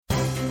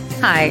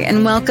Hi,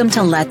 and welcome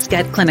to Let's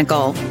Get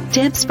Clinical,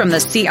 tips from the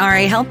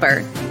CRA Helper.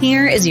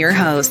 Here is your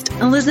host,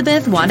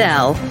 Elizabeth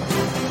Waddell.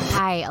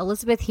 Hi,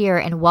 Elizabeth here,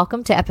 and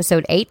welcome to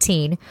episode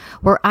 18,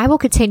 where I will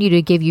continue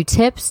to give you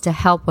tips to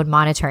help when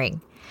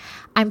monitoring.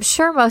 I'm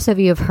sure most of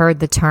you have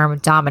heard the term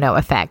domino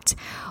effect,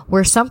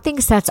 where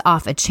something sets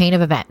off a chain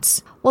of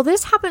events. Well,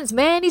 this happens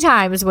many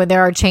times when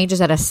there are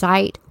changes at a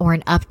site or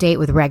an update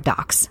with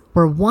RegDocs,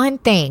 where one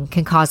thing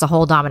can cause a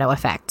whole domino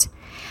effect.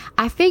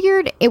 I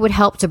figured it would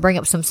help to bring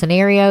up some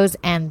scenarios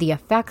and the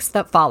effects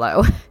that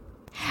follow.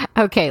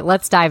 Okay,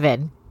 let's dive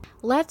in.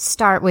 Let's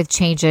start with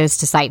changes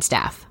to site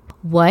staff.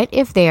 What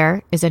if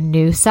there is a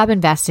new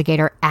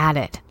sub-investigator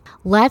added?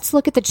 Let's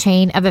look at the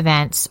chain of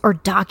events or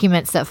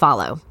documents that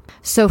follow.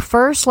 So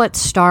first, let's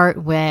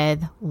start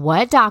with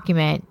what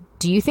document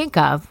do you think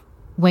of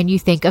when you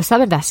think of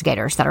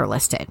sub-investigators that are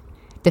listed?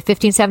 The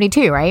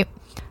 1572, right?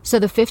 So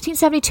the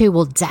 1572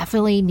 will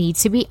definitely need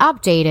to be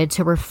updated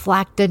to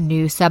reflect the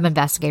new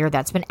sub-investigator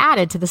that's been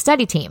added to the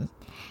study team.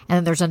 And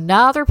then there's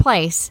another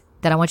place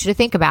that I want you to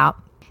think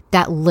about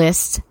that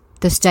lists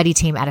the study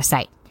team at a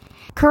site.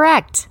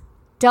 Correct.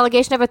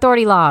 Delegation of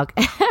authority log.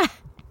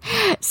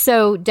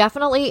 So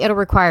definitely it'll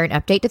require an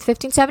update to the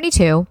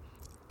 1572,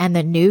 and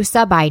the new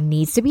sub-I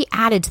needs to be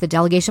added to the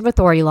delegation of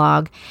authority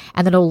log,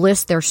 and then it'll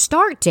list their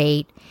start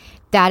date.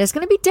 That is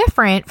going to be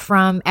different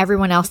from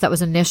everyone else that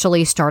was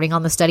initially starting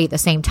on the study at the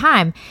same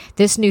time.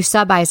 This new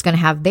sub-I is going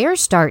to have their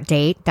start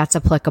date that's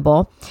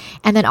applicable,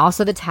 and then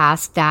also the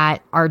tasks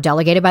that are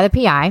delegated by the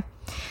PI.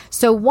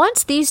 So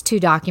once these two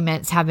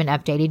documents have been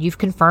updated, you've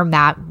confirmed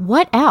that.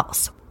 What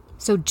else?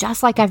 So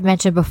just like I've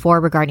mentioned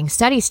before regarding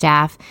study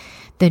staff,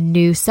 the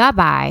new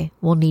sub-I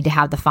will need to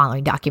have the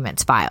following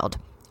documents filed: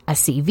 a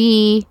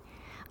CV,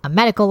 a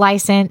medical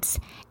license,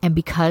 and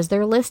because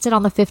they're listed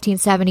on the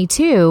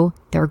 1572,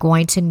 they're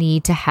going to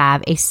need to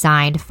have a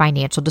signed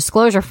financial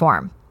disclosure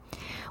form.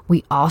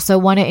 We also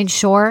want to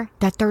ensure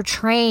that they're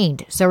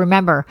trained. So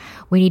remember,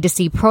 we need to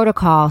see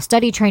protocol,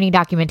 study training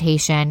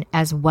documentation,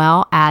 as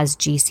well as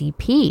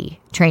GCP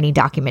training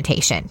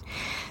documentation.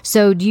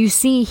 So do you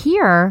see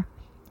here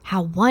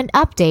how one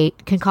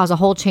update can cause a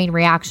whole chain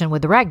reaction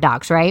with the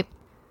RegDocs, right?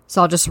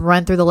 So I'll just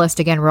run through the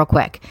list again real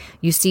quick.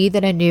 You see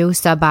that a new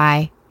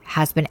sub-I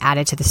has been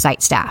added to the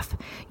site staff.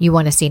 You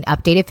want to see an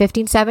updated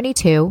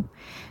 1572.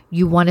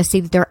 You want to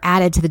see that they're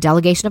added to the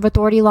delegation of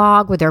authority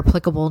log with their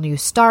applicable new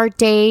start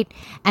date.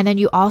 And then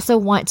you also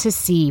want to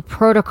see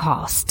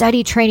protocol,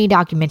 study training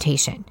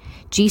documentation,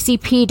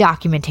 GCP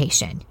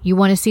documentation. You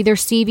want to see their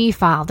CV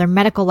filed, their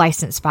medical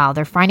license filed,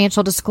 their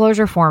financial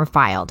disclosure form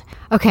filed.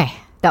 Okay,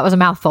 that was a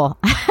mouthful.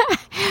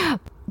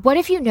 What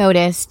if you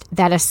noticed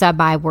that a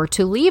sub-I were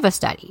to leave a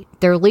study?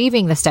 They're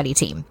leaving the study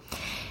team.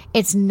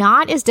 It's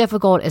not as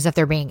difficult as if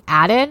they're being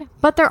added,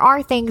 but there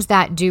are things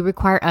that do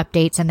require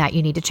updates and that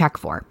you need to check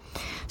for.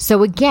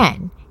 So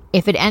again,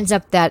 if it ends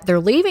up that they're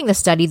leaving the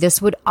study,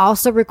 this would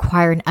also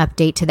require an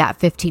update to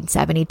that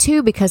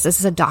 1572 because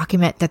this is a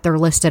document that they're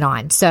listed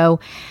on.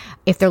 So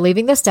if they're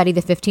leaving the study, the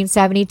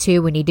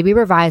 1572 would need to be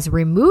revised,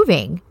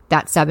 removing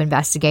that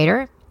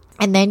sub-investigator.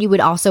 And then you would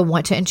also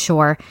want to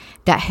ensure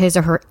that his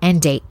or her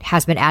end date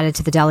has been added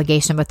to the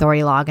delegation of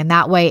authority log. And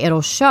that way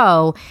it'll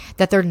show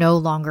that they're no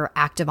longer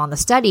active on the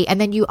study. And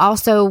then you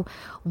also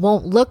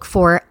won't look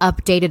for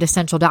updated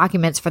essential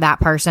documents for that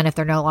person if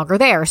they're no longer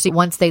there. So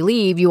once they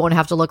leave, you won't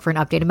have to look for an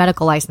updated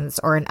medical license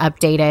or an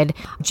updated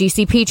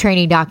GCP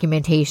training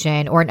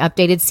documentation or an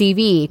updated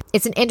CV.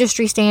 It's an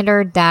industry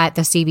standard that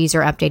the CVs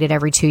are updated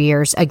every 2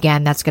 years.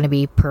 Again, that's going to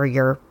be per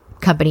your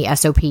company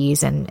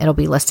SOPs, and it'll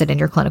be listed in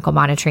your clinical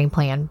monitoring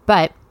plan.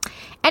 But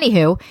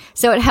anywho,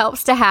 so it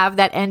helps to have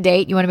that end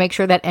date. You want to make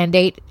sure that end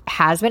date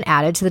has been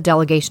added to the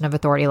delegation of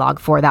authority log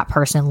for that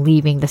person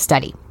leaving the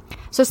study.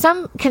 So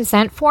some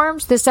consent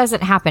forms, this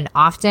doesn't happen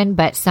often,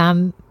 but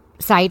some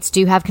sites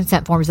do have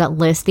consent forms that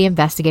list the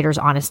investigators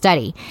on a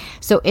study.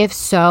 So if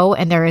so,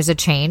 and there is a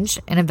change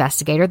in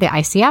investigator, the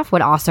ICF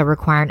would also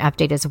require an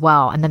update as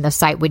well. And then the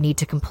site would need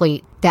to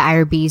complete the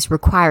IRB's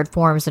required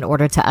forms in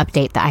order to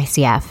update the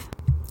ICF.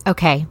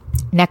 Okay,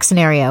 next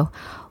scenario.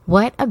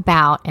 What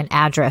about an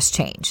address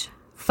change?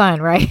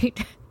 Fun, right?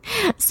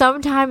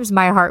 Sometimes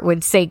my heart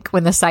would sink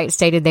when the site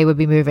stated they would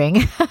be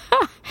moving,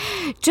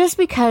 just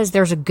because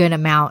there's a good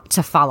amount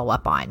to follow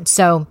up on.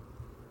 So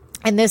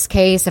in this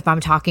case, if I'm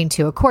talking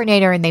to a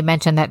coordinator and they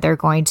mention that they're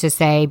going to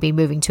say be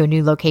moving to a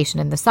new location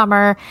in the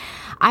summer,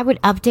 I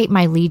would update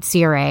my lead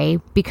CRA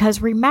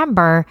because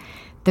remember,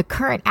 the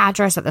current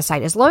address that the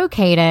site is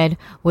located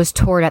was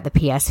toured at the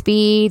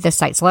PSV, the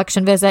site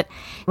selection visit,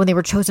 when they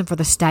were chosen for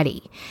the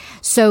study.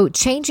 So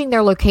changing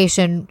their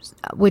location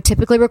would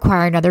typically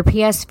require another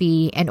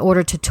PSV in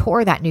order to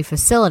tour that new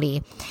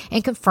facility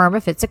and confirm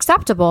if it's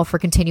acceptable for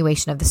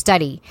continuation of the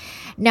study.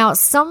 Now,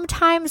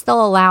 sometimes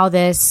they'll allow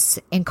this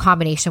in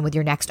combination with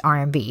your next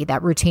RMV,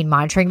 that routine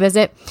monitoring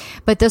visit,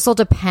 but this will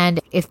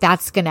depend if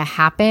that's going to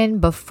happen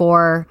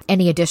before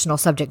any additional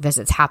subject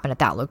visits happen at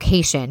that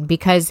location,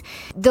 because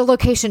the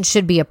location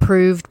should be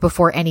approved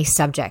before any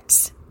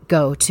subjects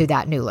go to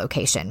that new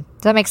location.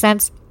 Does that make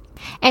sense?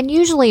 And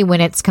usually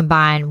when it's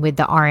combined with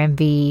the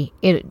RMV,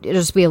 it'll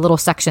just be a little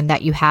section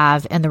that you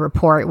have in the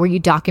report where you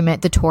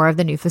document the tour of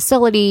the new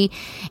facility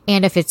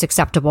and if it's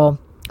acceptable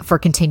for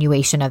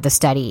continuation of the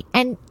study.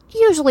 And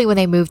usually when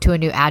they move to a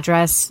new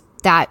address,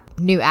 that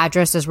new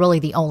address is really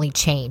the only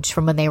change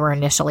from when they were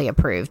initially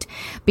approved,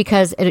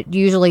 because it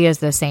usually is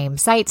the same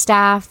site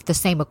staff, the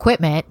same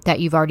equipment that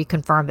you've already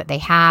confirmed that they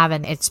have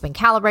and it's been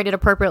calibrated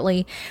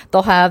appropriately.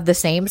 They'll have the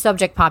same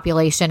subject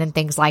population and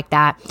things like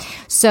that.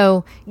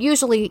 So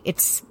usually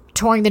it's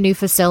touring the new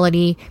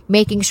facility,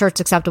 making sure it's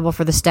acceptable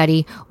for the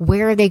study.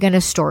 Where are they going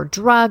to store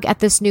drug at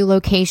this new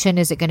location?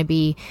 Is it going to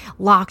be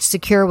locked,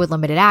 secure with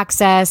limited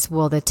access?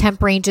 Will the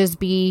temp ranges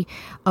be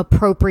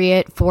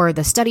appropriate for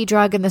the study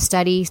drug in the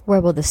study?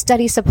 Where will the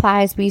study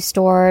supplies be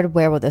stored?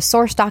 Where will the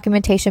source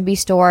documentation be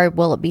stored?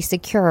 Will it be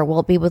secure? Will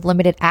it be with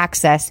limited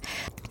access?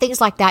 Things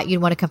like that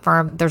you'd want to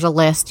confirm. There's a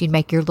list. You'd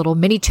make your little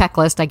mini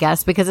checklist, I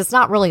guess, because it's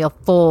not really a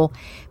full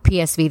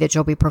PSV that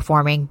you'll be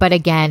performing. But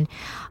again,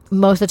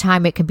 most of the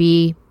time it can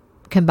be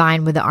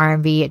combined with the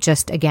RMV. It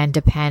just, again,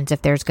 depends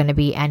if there's going to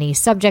be any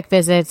subject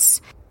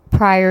visits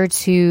prior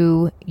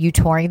to you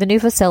touring the new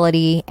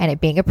facility and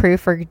it being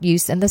approved for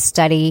use in the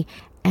study.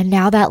 And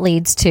now that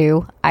leads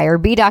to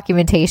IRB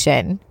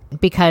documentation,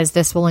 because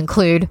this will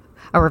include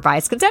a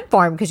revised consent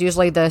form, because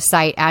usually the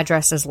site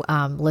address is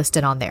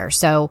listed on there.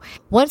 So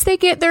once they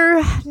get their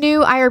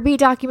new IRB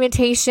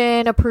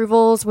documentation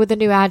approvals with the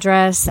new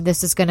address,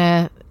 this is going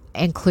to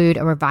include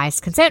a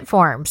revised consent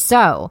form.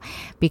 So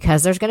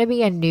because there's going to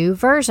be a new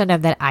version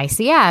of that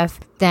ICF,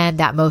 then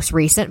that most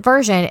recent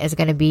version is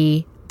going to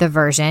be the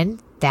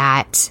version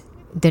that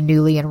the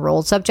newly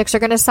enrolled subjects are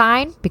going to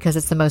sign, because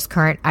it's the most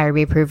current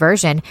IRB approved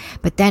version.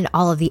 But then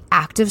all of the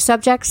active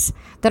subjects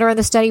that are in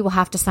the study will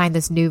have to sign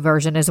this new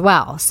version as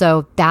well.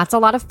 So that's a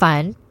lot of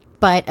fun.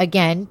 But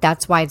again,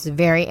 that's why it's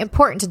very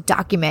important to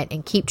document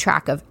and keep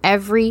track of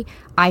every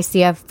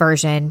ICF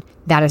version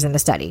that is in the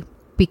study,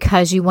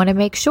 because you want to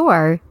make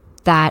sure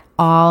that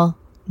all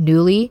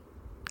newly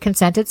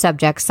consented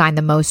subjects sign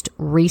the most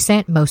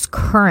recent, most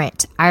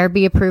current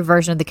IRB approved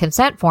version of the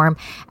consent form,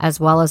 as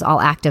well as all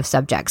active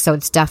subjects. So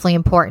it's definitely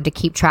important to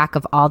keep track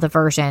of all the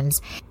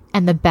versions.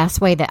 And the best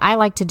way that I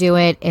like to do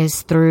it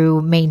is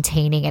through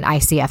maintaining an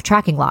ICF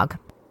tracking log.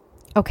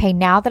 Okay,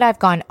 now that I've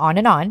gone on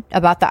and on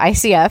about the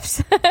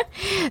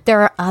ICFs,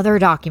 there are other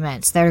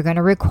documents that are going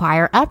to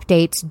require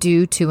updates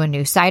due to a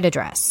new site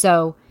address.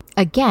 So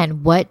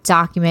again, what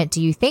document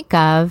do you think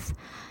of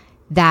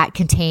that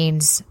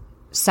contains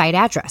site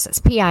addresses,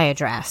 PI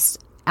address,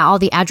 all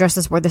the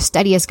addresses where the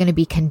study is going to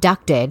be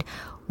conducted?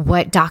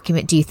 What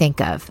document do you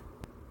think of?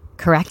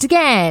 Correct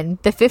again,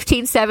 the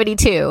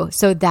 1572.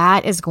 So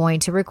that is going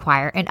to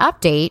require an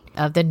update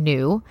of the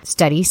new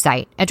study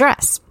site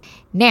address.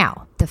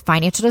 Now, the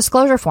financial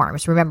disclosure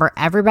forms. Remember,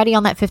 everybody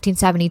on that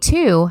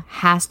 1572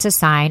 has to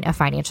sign a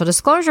financial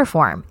disclosure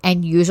form,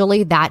 and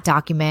usually that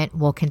document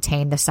will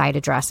contain the site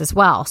address as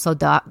well. So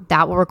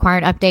that will require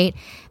an update,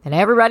 and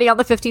everybody on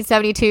the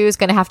 1572 is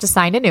going to have to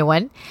sign a new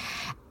one,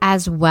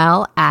 as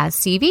well as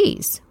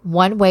CVs.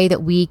 One way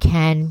that we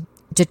can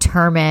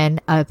determine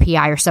a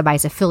PI or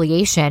sub-I's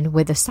affiliation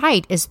with the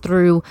site is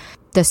through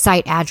the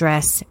site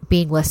address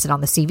being listed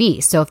on the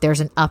CV. So if there's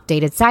an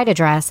updated site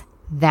address,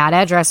 that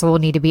address will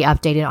need to be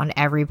updated on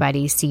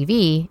everybody's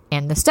CV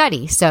in the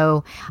study.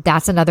 So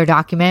that's another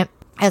document,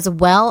 as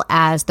well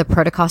as the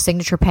protocol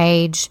signature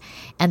page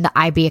and the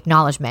IB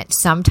acknowledgement.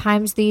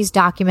 Sometimes these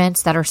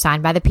documents that are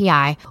signed by the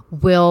PI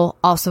will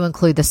also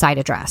include the site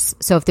address.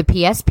 So if the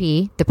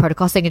PSP, the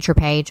protocol signature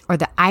page, or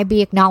the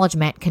IB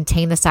acknowledgement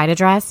contain the site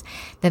address,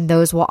 then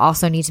those will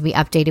also need to be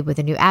updated with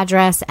a new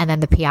address, and then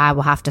the PI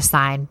will have to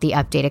sign the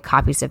updated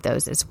copies of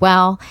those as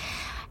well.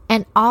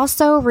 And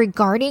also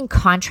regarding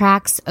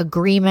contracts,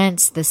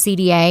 agreements, the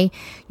CDA,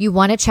 you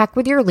want to check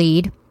with your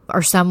lead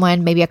or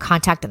someone, maybe a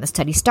contact in the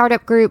study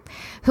startup group,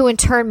 who in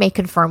turn may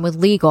confirm with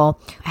legal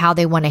how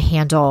they want to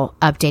handle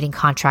updating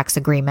contracts,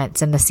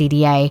 agreements, and the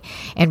CDA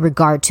in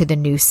regard to the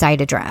new site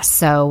address.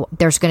 So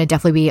there's going to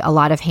definitely be a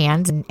lot of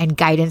hands and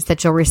guidance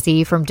that you'll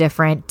receive from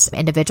different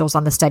individuals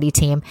on the study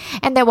team,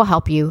 and they will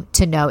help you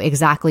to know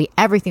exactly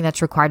everything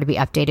that's required to be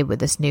updated with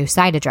this new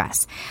site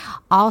address.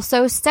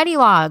 Also, study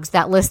logs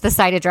that list the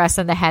site address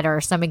in the header,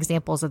 some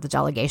examples of the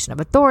delegation of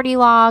authority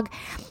log,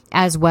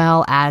 as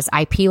well as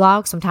IP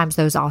logs. Sometimes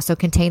those also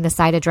contain the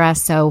site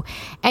address. So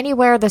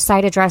anywhere the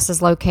site address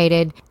is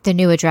located, the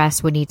new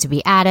address would need to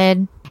be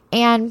added.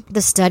 And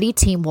the study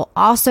team will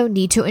also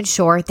need to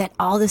ensure that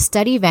all the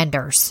study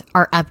vendors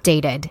are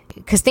updated.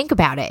 Because think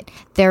about it.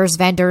 There's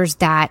vendors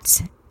that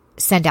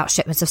send out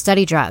shipments of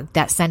study drug,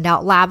 that send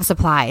out lab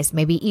supplies,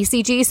 maybe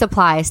ECG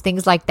supplies,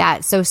 things like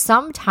that. So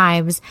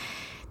sometimes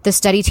the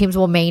study teams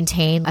will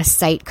maintain a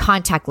site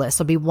contact list.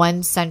 There'll be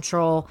one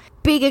central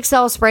big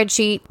Excel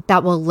spreadsheet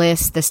that will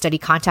list the study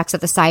contacts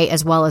at the site,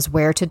 as well as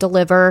where to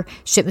deliver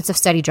shipments of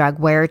study drug,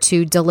 where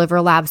to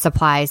deliver lab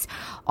supplies.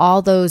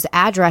 All those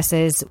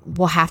addresses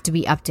will have to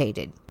be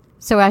updated.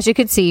 So as you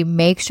can see,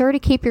 make sure to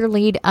keep your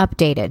lead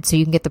updated so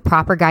you can get the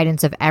proper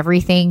guidance of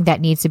everything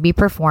that needs to be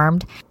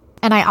performed.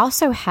 And I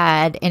also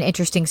had an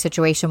interesting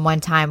situation one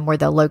time where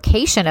the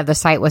location of the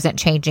site wasn't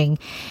changing.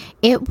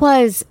 It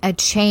was a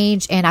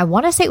change, and I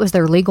want to say it was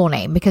their legal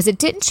name because it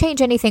didn't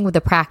change anything with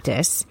the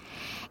practice,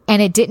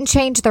 and it didn't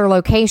change their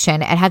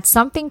location. It had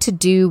something to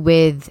do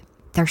with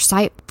their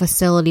site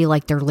facility,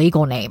 like their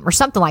legal name or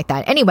something like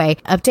that. Anyway,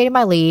 updated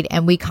my lead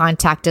and we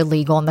contacted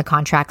legal in the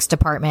contracts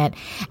department.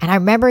 And I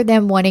remember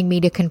them wanting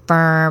me to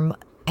confirm,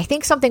 I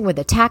think something with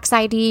the tax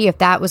ID, if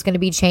that was going to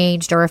be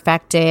changed or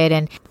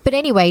affected. But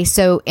anyway,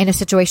 so in a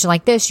situation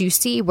like this, you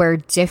see where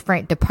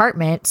different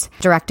departments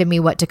directed me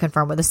what to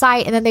confirm with the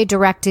site, and then they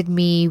directed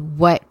me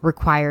what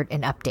required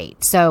an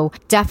update. So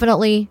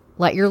definitely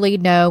let your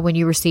lead know when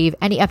you receive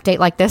any update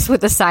like this with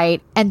the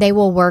site, and they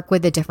will work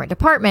with the different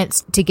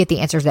departments to get the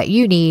answers that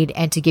you need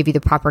and to give you the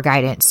proper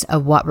guidance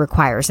of what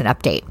requires an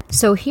update.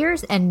 So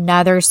here's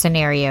another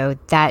scenario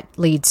that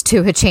leads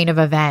to a chain of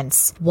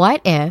events.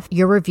 What if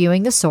you're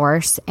reviewing the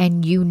source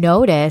and you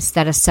notice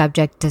that a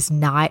subject does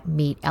not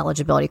meet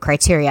eligibility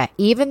criteria,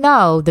 even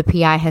though the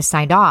PI has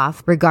signed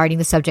off regarding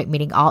the subject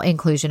meeting all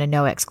inclusion and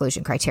no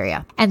exclusion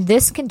criteria? And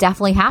this can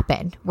definitely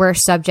happen where a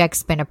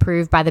subject's been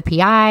approved by the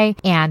PI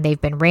and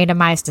they've been randomized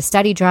to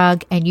study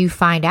drug, and you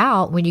find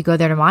out when you go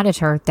there to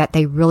monitor that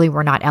they really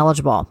were not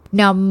eligible.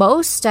 Now,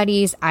 most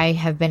studies I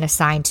have been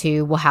assigned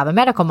to will have a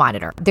medical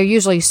monitor. They're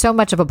usually so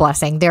much of a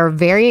blessing. They're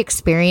very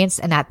experienced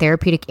in that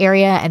therapeutic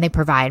area, and they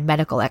provide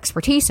medical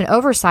expertise and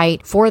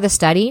oversight for the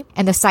study,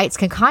 and the sites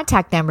can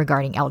contact them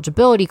regarding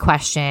eligibility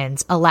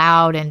questions,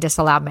 allowed and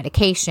disallowed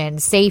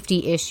medications,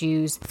 safety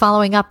issues,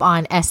 following up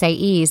on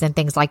SAEs and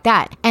things like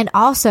that. And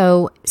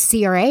also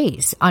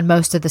CRAs on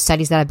most of the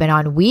studies that I've been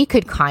on, we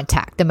could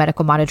contact the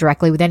medical monitor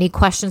directly with any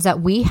questions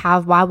that we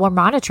have while we're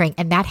monitoring.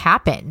 And that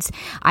happens.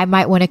 I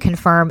might want to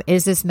confirm,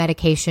 is this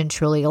medication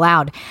truly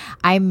allowed?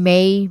 I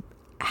may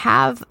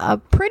have a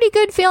pretty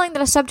good feeling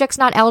that a subject's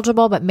not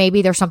eligible, but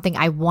maybe there's something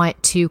I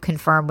want to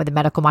confirm with the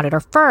medical monitor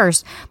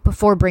first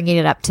before bringing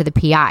it up to the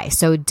PI.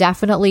 So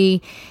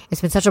definitely, it's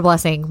been such a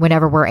blessing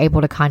whenever we're able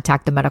to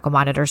contact the medical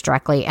monitors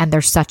directly, and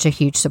they're such a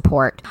huge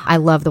support. I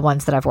love the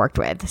ones that I've worked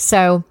with.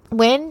 So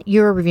when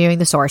you're reviewing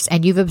the source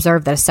and you've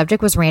observed that a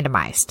subject was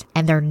randomized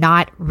and they're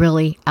not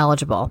really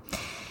eligible,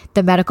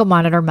 the medical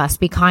monitor must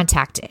be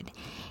contacted.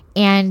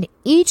 And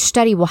each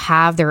study will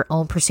have their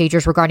own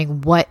procedures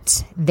regarding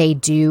what they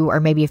do, or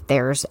maybe if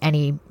there's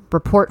any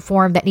report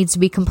form that needs to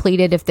be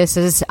completed if this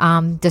is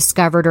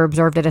discovered or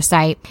observed at a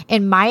site.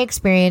 In my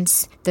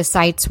experience, the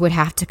sites would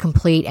have to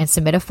complete and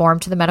submit a form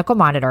to the medical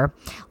monitor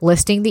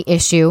listing the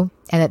issue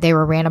and that they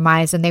were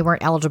randomized and they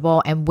weren't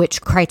eligible and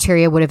which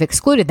criteria would have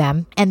excluded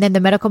them. And then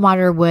the medical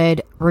monitor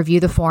would review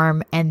the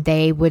form and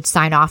they would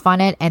sign off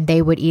on it, and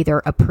they would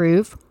either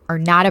approve or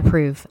not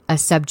approve a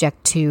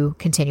subject to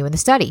continue in the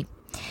study.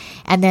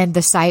 And then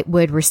the site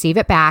would receive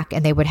it back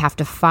and they would have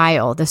to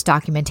file this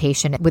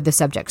documentation with the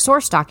subject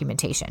source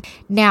documentation.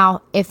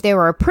 Now, if they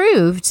were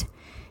approved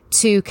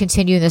to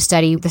continue in the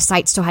study, the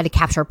site still had to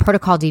capture a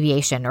protocol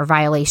deviation or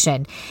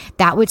violation.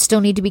 That would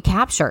still need to be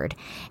captured.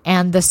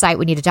 And the site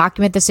would need to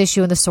document this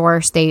issue in the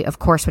source. They, of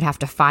course, would have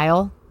to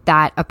file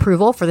that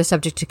approval for the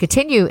subject to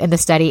continue in the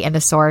study in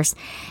the source.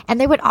 And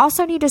they would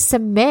also need to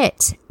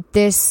submit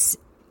this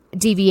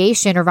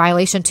deviation or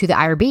violation to the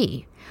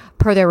IRB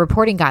per their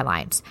reporting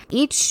guidelines.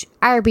 Each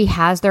IRB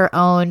has their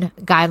own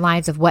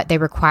guidelines of what they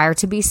require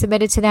to be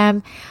submitted to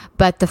them,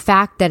 but the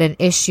fact that an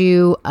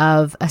issue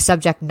of a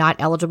subject not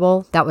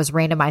eligible that was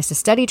randomized to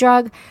study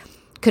drug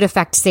could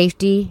affect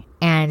safety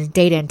and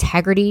data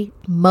integrity,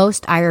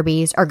 most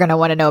IRBs are going to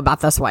want to know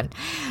about this one.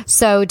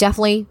 So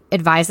definitely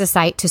advise the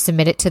site to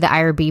submit it to the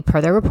IRB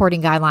per their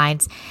reporting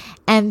guidelines.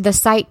 And the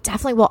site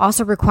definitely will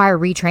also require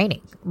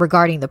retraining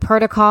regarding the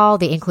protocol,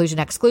 the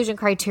inclusion-exclusion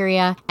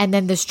criteria, and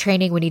then this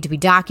training would need to be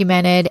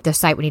documented. The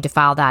site would need to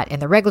file that in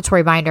the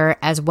regulatory binder,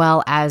 as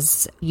well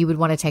as you would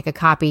want to take a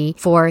copy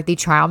for the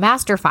trial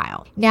master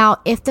file.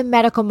 Now, if the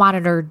medical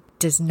monitor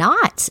does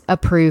not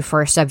approve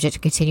for a subject to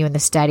continue in the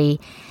study,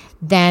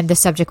 then the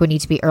subject would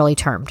need to be early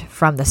termed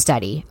from the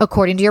study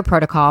according to your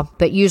protocol.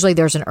 But usually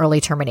there's an early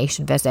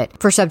termination visit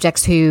for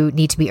subjects who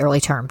need to be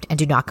early termed and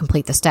do not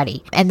complete the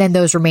study. And then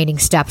those remaining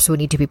steps would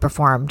need to be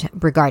performed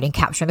regarding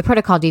capturing the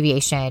protocol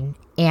deviation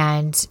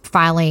and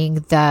filing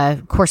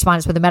the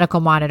correspondence with the medical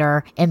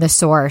monitor in the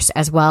source,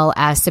 as well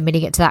as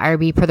submitting it to the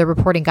IRB per the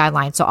reporting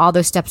guidelines. So all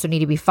those steps would need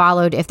to be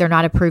followed if they're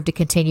not approved to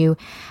continue,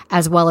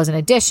 as well as in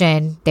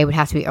addition, they would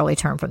have to be early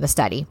termed from the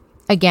study.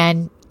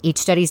 Again, each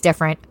study is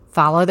different.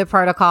 Follow the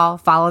protocol,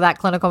 follow that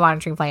clinical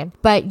monitoring plan.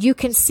 But you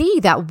can see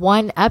that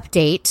one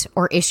update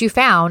or issue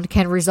found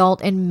can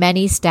result in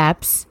many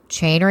steps,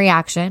 chain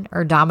reaction,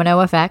 or domino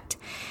effect.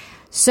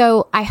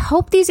 So I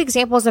hope these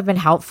examples have been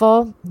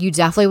helpful. You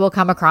definitely will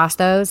come across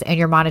those in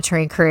your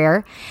monitoring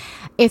career.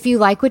 If you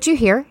like what you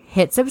hear,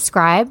 hit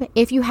subscribe.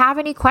 If you have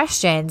any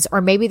questions,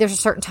 or maybe there's a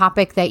certain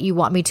topic that you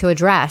want me to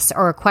address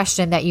or a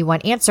question that you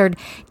want answered,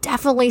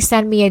 definitely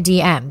send me a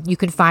DM. You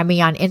can find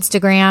me on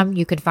Instagram.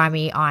 You can find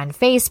me on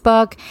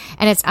Facebook,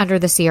 and it's under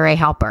the CRA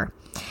Helper.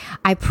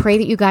 I pray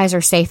that you guys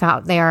are safe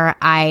out there.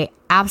 I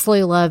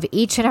absolutely love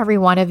each and every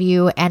one of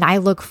you, and I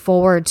look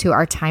forward to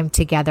our time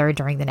together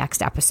during the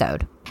next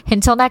episode.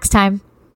 Until next time.